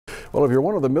Well, if you're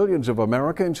one of the millions of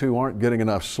Americans who aren't getting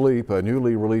enough sleep, a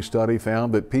newly released study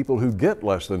found that people who get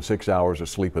less than 6 hours of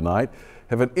sleep a night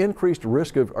have an increased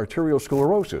risk of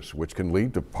arteriosclerosis, which can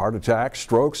lead to heart attacks,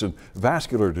 strokes, and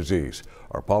vascular disease.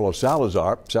 Our Paulo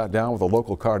Salazar sat down with a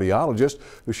local cardiologist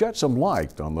who shed some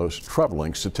light on those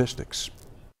troubling statistics.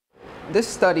 This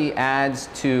study adds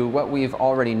to what we've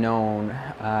already known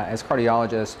as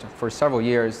cardiologists for several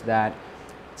years, that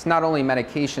it's not only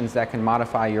medications that can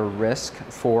modify your risk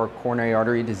for coronary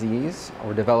artery disease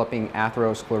or developing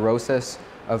atherosclerosis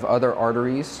of other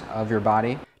arteries of your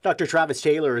body. Dr. Travis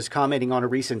Taylor is commenting on a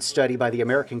recent study by the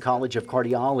American College of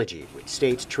Cardiology, which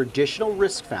states traditional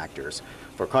risk factors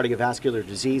for cardiovascular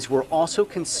disease were also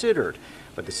considered.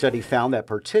 But the study found that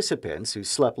participants who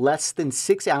slept less than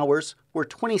 6 hours were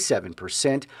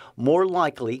 27% more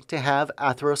likely to have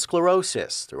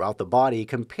atherosclerosis throughout the body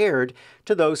compared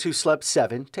to those who slept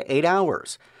 7 to 8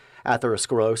 hours.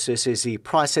 Atherosclerosis is the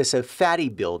process of fatty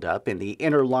buildup in the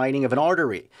inner lining of an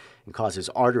artery and causes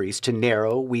arteries to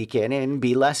narrow, weaken, and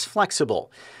be less flexible.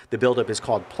 The buildup is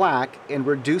called plaque and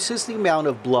reduces the amount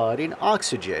of blood and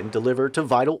oxygen delivered to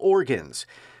vital organs.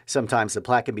 Sometimes the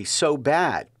plaque can be so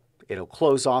bad it'll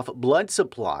close off blood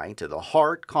supply to the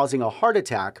heart, causing a heart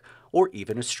attack or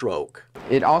even a stroke.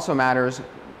 It also matters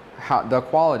the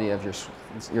quality of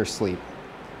your sleep.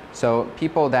 So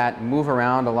people that move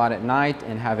around a lot at night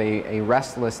and have a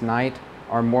restless night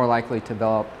are more likely to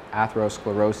develop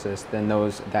atherosclerosis than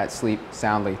those that sleep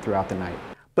soundly throughout the night.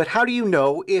 But how do you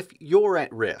know if you're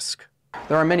at risk?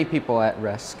 There are many people at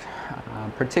risk,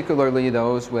 particularly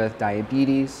those with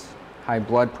diabetes, high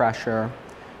blood pressure,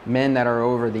 men that are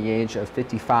over the age of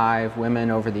 55,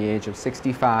 women over the age of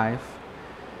 65,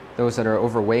 those that are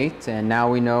overweight, and now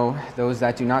we know those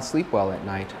that do not sleep well at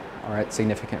night are at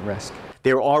significant risk.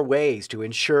 There are ways to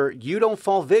ensure you don't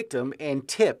fall victim and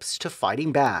tips to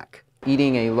fighting back.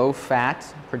 Eating a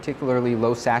low-fat, particularly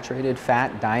low-saturated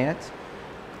fat diet,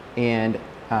 and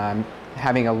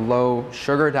having a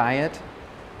low-sugar diet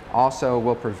also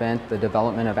will prevent the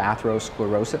development of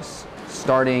atherosclerosis.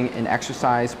 Starting an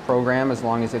exercise program, as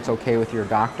long as it's okay with your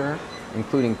doctor,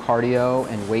 including cardio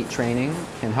and weight training,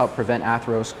 can help prevent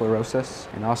atherosclerosis.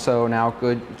 And also now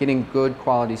getting good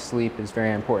quality sleep is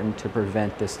very important to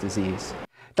prevent this disease.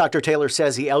 Dr. Taylor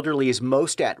says the elderly is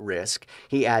most at risk.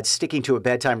 He adds sticking to a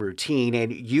bedtime routine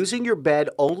and using your bed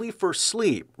only for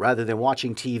sleep rather than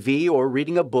watching TV or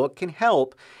reading a book can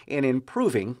help in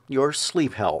improving your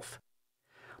sleep health.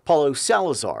 Paulo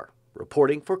Salazar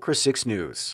reporting for Chris 6 News.